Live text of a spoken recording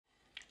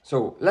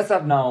So let's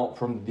start now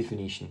from the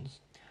definitions.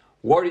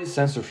 What is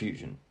sensor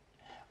fusion?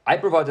 I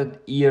provided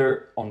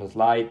here on the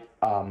slide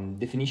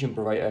definition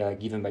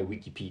given by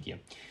Wikipedia,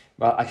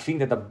 but I think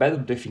that a better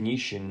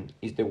definition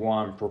is the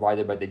one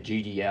provided by the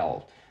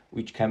JDL,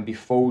 which can be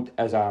thought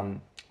as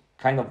a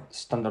kind of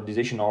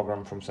standardization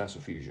algorithm from sensor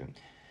fusion.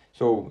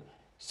 So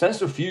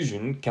sensor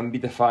fusion can be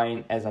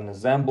defined as an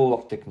ensemble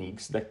of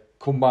techniques that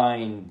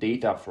combine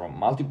data from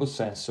multiple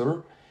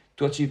sensors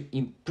to achieve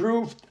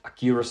improved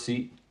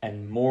accuracy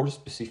and more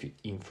specific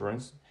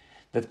inference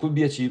that could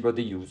be achieved by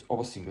the use of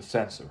a single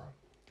sensor.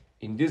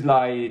 In this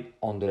slide,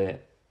 on the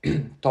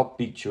top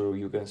picture,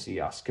 you can see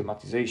a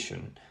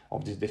schematization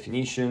of this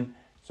definition.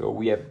 So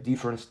we have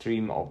different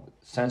streams of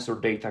sensor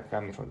data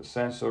coming from the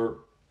sensor,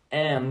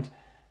 and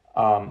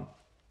in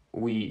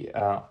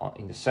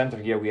the center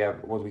here we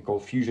have what we call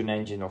fusion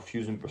engine or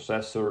fusion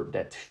processor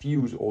that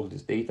fuse all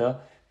this data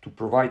to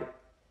provide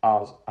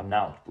us an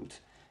output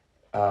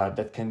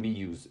that can be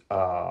used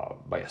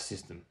by a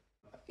system.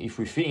 If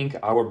we think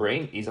our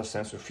brain is a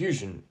sensor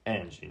fusion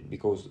engine,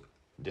 because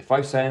the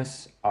five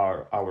senses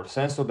are our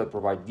sensors that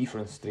provide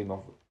different streams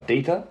of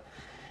data,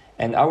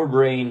 and our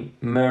brain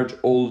merge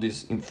all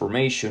this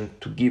information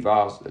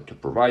to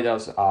provide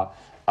us a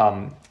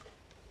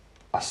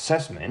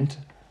assessment,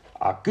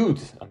 a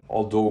good,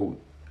 although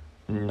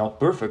not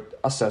perfect,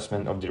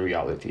 assessment of the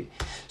reality.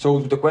 So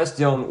the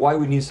question why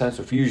we need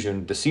sensor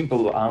fusion, the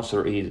simple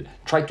answer is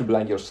try to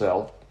blind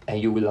yourself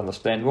and you will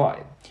understand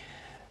why.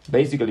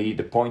 Basically,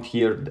 the point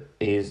here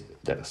is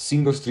that a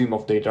single stream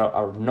of data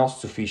are not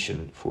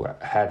sufficient for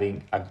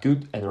having a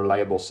good and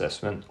reliable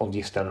assessment of the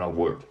external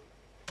world.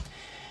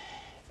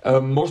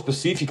 More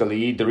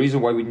specifically, the reason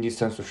why we need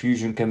sensor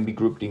fusion can be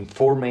grouped in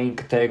four main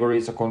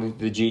categories according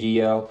to the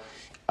GDL.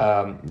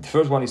 The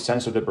first one is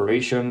sensor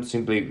deprivation.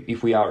 Simply,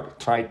 if we are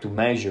trying to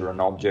measure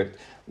an object,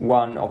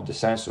 one of the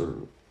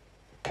sensors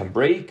can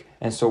break,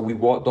 and so we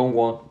don't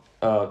want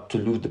to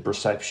lose the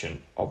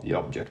perception of the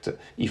object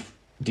if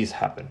this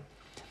happens.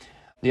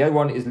 The other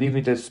one is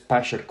limited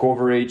spatial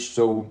coverage,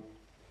 so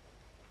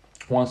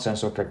one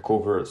sensor can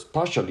cover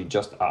spatially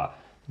just a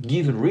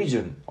given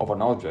region of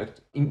an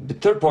object. The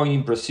third point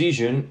in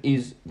precision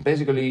is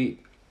basically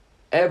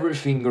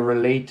everything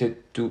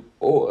related to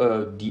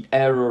the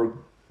error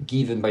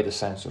given by the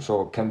sensor.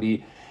 So it can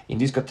be, in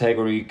this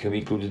category, can be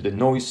included the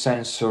noise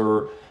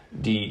sensor,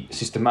 the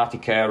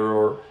systematic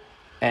error,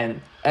 and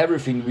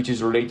everything which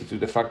is related to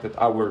the fact that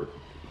our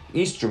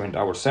instrument,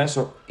 our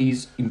sensor,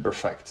 is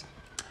imperfect.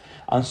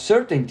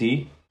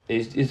 Uncertainty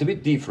is a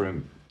bit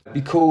different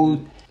because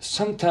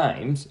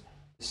sometimes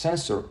the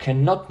sensor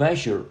cannot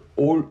measure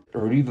all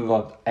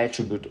relevant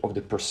attributes of the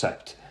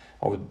percept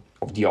of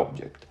the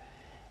object.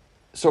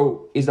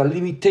 So it's a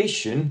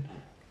limitation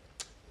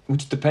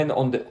which depends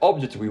on the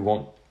object we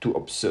want to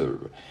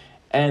observe.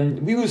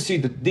 And we will see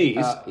that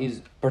this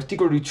is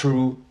particularly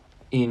true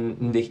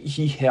in the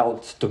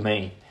eHealth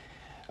domain.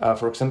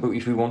 For example,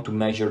 if we want to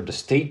measure the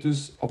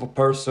status of a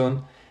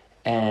person,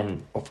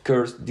 and of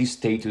course this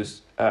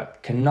status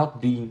cannot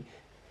be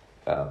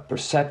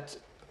perceived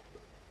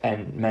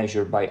and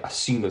measured by a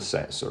single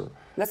sensor.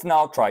 Let's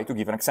now try to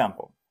give an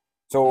example.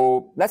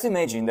 So let's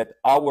imagine that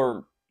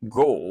our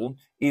goal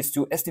is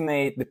to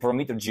estimate the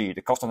parameter g,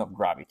 the constant of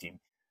gravity.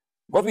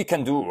 What we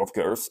can do, of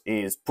course,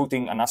 is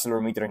putting an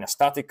accelerometer in a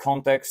static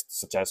context,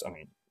 such as,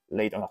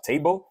 laid on a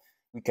table.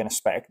 We can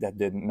expect that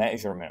the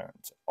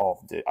measurement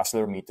of the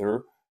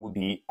accelerometer would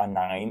be a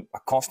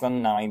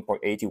constant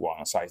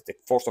 9.81 size. The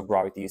force of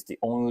gravity is the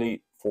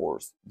only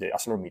force the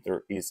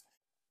accelerometer is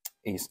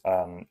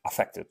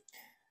affected.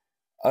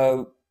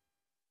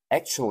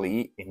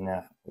 Actually,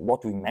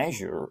 what we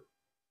measure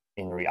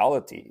in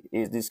reality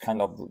is this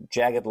kind of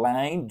jagged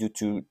line due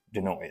to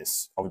the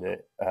noise of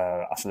the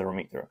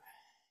accelerometer.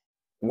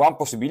 One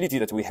possibility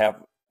that we have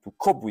to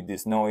cope with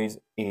this noise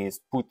is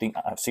putting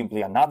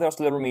simply another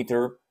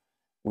accelerometer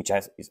which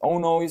has its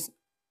own noise,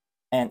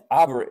 and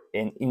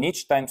in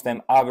each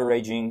timestamp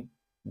averaging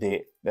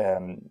the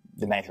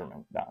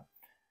measurement down.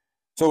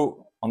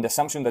 So on the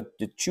assumption that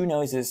the two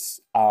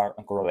noises are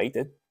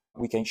uncorrelated,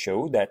 we can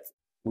show that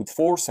with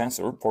four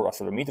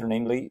accelerometer,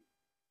 namely,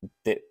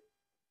 the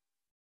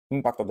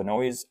impact of the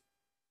noise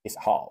is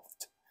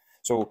halved.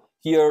 So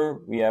here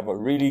we have a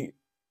really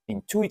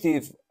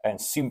intuitive and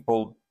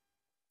simple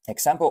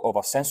example of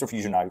a sensor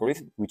fusion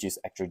algorithm, which is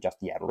actually just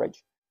the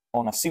average,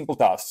 on a simple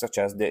task such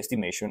as the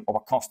estimation of a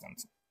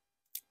constant.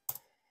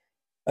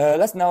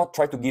 Let's now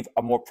try to give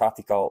a more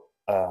practical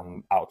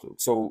outlook.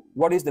 So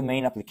what is the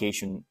main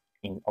application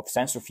of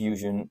sensor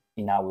fusion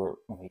in our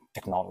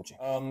technology?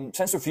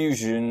 Sensor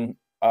fusion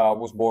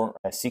was born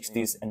in the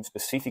 60s, and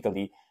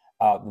specifically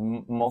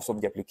most of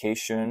the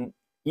application,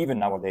 even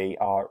nowadays,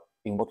 are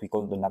in what we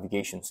call the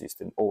navigation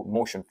system or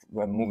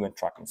movement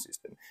tracking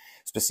system.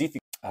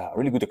 A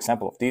really good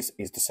example of this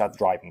is the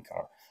self-driving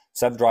car.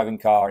 Self-driving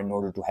car, in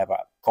order to have a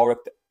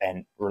correct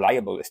and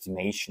reliable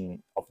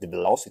estimation of the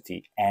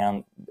velocity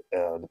and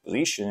the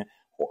position,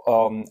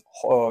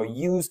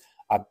 use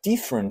a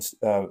different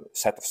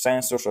set of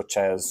sensors, such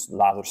as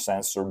laser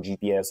sensor,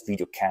 GPS,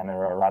 video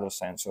camera, radar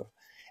sensor.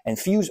 and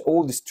fuse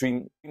all the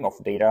stream of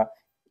data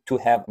to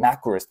have an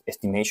accurate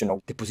estimation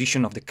of the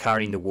position of the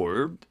car in the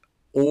world,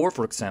 or,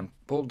 for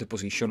example, the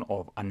position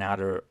of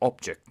another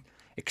object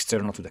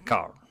external to the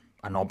car,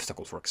 an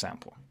obstacle, for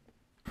example.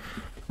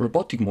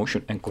 Robotic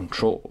motion and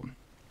control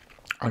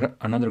are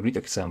another great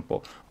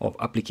example of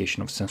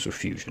application of sensor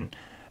fusion.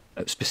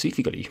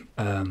 Specifically,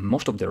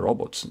 most of the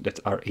robots that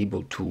are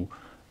able to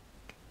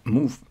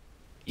move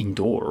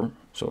indoor,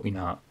 so in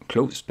a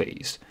closed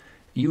space,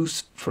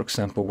 use, for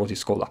example, what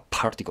is called a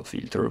particle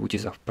filter, which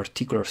is a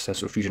particular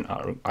sensor fusion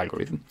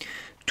algorithm,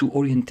 to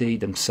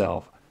orientate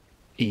themselves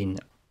in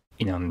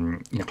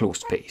a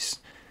closed space.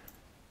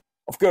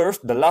 Of course,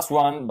 the last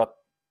but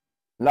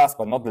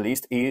not the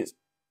least, is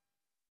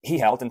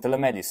eHealth and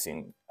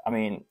telemedicine. I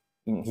mean,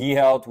 in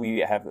eHealth, we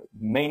have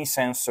many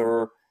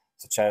sensors,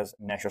 such as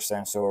pressure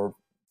sensor,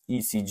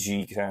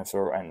 ECG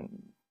sensor,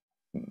 and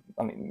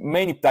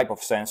many type of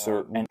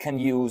sensor, and can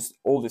use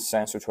all the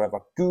sensors to have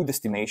a good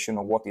estimation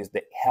of what is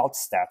the health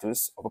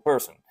status of a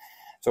person.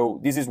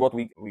 So this is what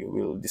we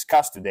will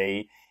discuss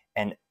today.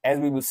 And as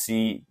we will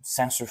see,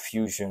 sensor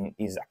fusion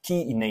is a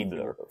key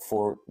enabler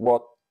for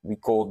what we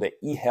call the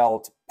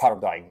eHealth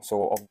paradigm,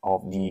 so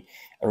of the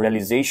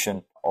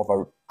realization of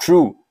a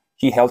true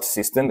eHealth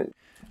system,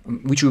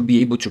 which will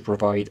be able to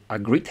provide a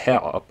great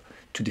help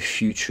to the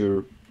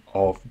future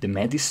of the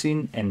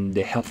medicine and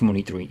the health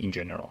monitoring in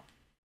general.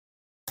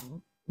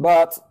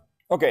 But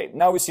okay,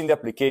 now we've seen the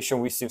application,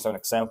 we've seen some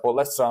example.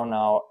 Let's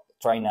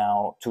try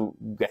now to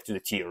get to the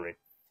theory.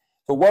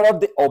 So what are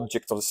the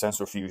objects of the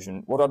sensor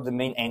fusion? What are the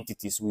main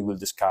entities we will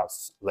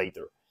discuss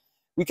later?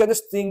 We can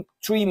distinguish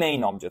three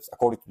main objects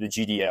according to the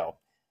GDL.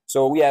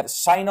 So we have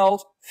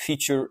signal,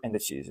 feature, and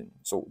decision.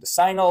 So the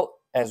signal,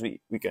 as we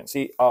can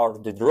see, are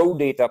the raw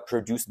data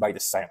produced by the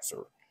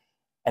sensor,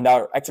 and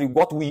are actually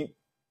what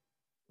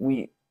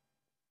we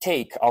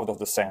take out of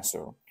the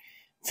sensor.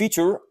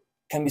 Feature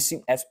can be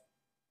seen as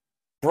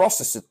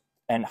processed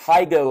and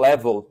higher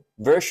level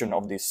version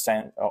of these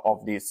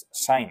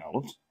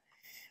signals,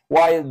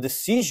 while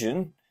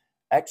decision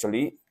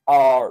actually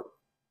are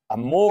a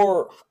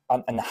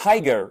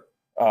higher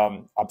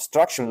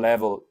abstraction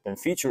level than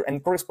feature,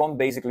 and correspond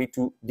basically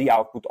to the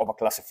output of a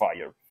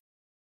classifier.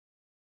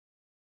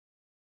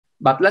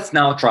 But let's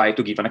now try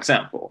to give an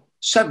example.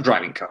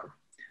 Self-driving car.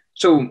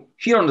 So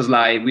here on the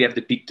slide, we have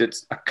depicted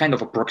a kind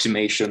of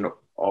approximation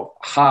of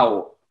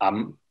how a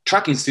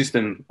tracking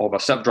system of a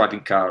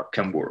self-driving car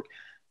can work.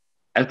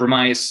 As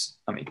promised,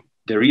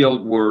 the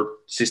real world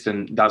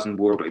system doesn't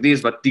work like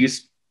this, but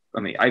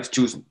I've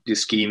chosen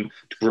this scheme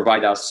to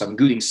provide us some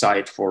good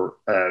insight for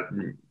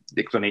the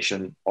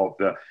explanation of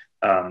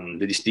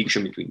the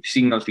distinction between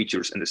signal,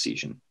 features, and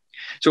decision.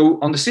 So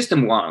on the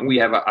system one, we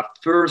have a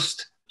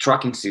first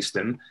tracking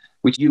system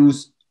which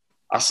use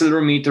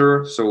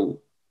accelerometer, so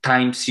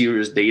time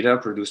series data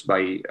produced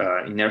by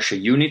inertia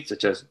units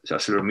such as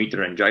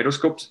accelerometer and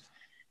gyroscopes,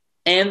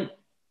 and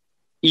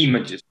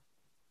images.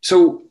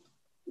 So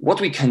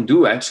what we can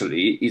do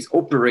actually is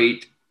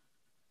operate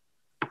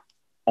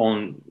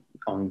on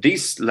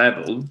this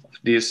level,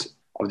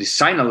 of the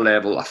signal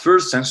level, a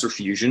first sensor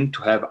fusion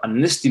to have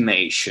an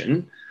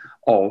estimation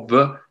of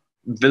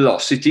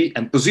velocity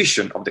and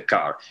position of the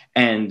car.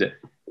 And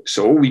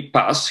so we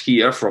pass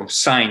here from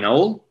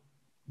signal,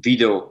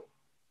 video,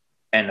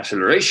 and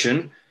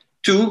acceleration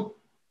to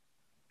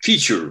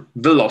feature,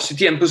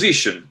 velocity, and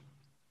position.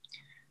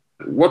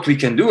 What we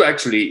can do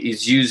actually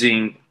is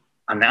using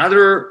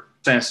another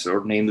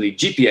sensor, namely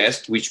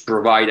GPS, which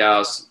provide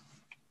us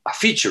a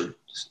feature,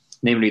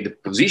 namely the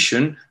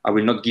position. I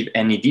will not give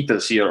any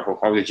details here of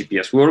how the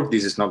GPS works.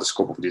 This is not the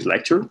scope of this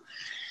lecture.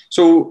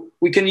 So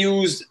we can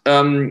use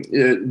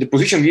the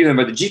position given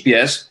by the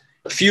GPS,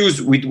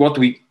 fuse with what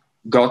we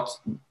got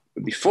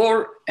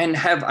before, and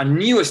have a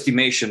new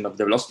estimation of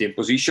the velocity and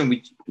position,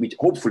 which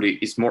hopefully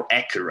is more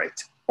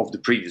accurate of the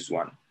previous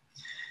one.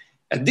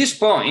 At this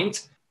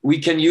point, we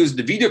can use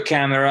the video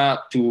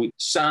camera to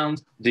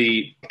sound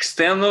the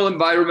external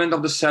environment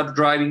of the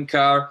self-driving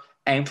car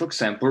and, for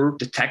example,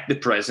 detect the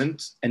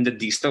presence and the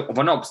distance of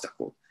an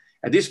obstacle.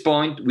 At this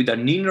point, with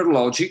an inner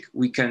logic,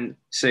 we can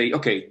say,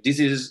 okay, this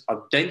is a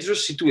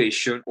dangerous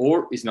situation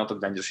or it's not a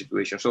dangerous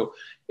situation. So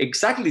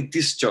exactly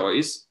this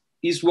choice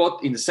is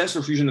what in the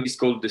sensor fusion is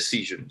called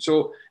decision.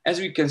 So as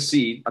we can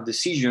see, a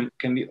decision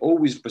can be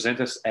always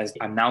presented as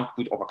an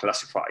output of a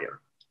classifier.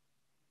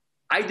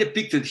 I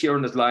depicted here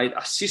on the slide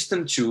a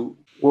system 2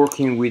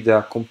 working with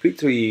a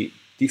completely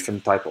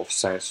different type of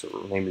sensor,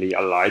 namely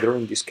a LiDAR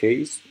in this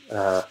case,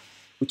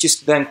 which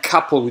is then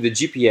coupled with the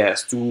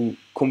GPS to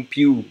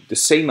compute the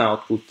same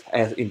output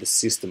as in the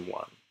system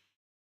 1.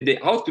 The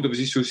output of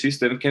this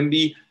system can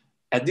be,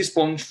 at this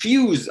point,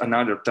 fused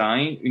another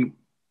time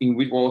in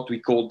what we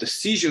call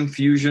decision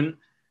fusion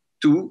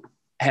to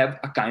have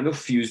a kind of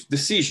fused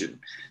decision.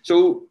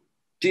 So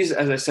this,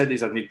 as I said,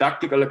 is a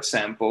didactical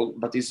example,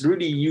 but it's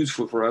really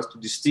useful for us to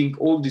distinguish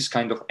all these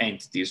kind of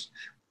entities,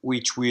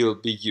 which will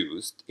be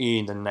used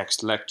in the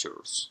next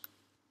lectures.